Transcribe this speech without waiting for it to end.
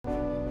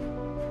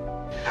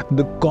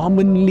The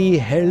commonly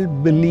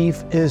held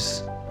belief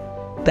is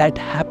that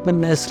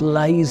happiness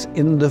lies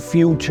in the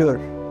future.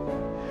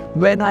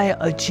 When I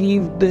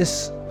achieve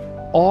this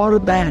or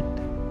that,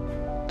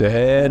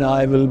 then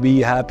I will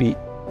be happy.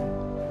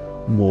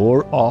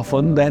 More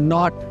often than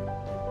not,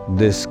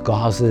 this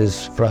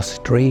causes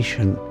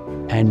frustration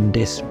and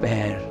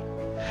despair.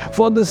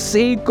 For the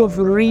sake of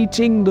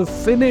reaching the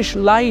finish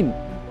line,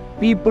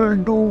 people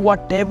do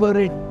whatever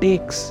it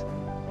takes,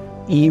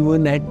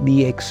 even at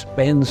the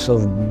expense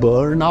of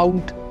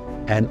burnout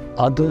and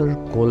other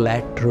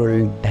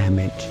collateral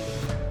damage.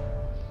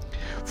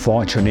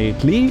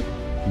 Fortunately,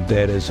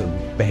 there is a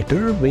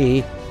better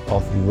way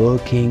of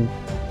working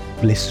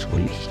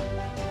blissfully.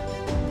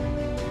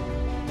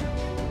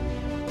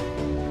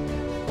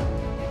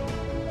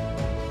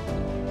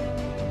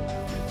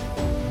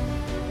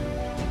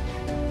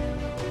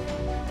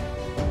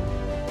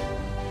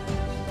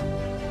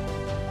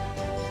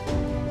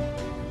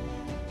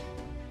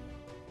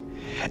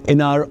 In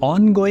our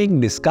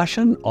ongoing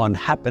discussion on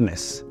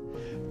happiness,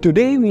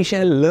 today we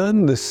shall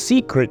learn the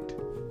secret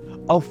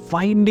of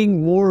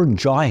finding more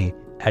joy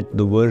at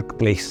the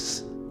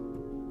workplace.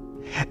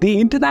 The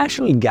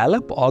International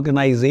Gallup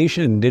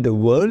organization did a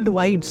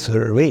worldwide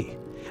survey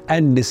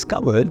and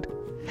discovered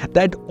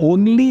that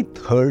only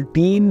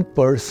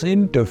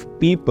 13% of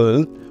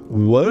people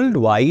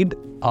worldwide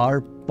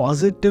are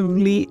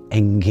positively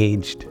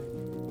engaged.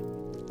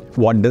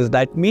 What does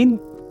that mean?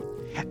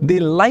 They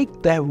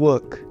like their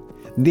work,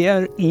 they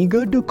are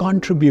eager to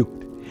contribute,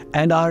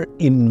 and are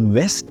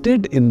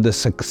invested in the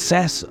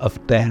success of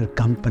their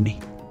company.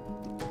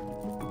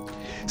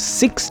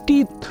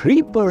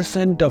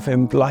 63% of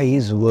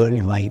employees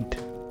worldwide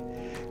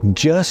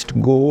just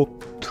go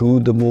through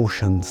the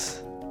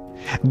motions.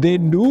 They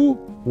do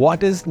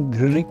what is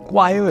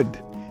required.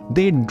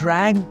 They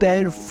drag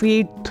their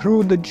feet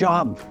through the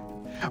job.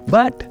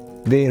 But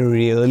they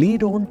really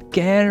don't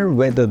care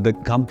whether the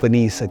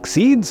company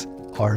succeeds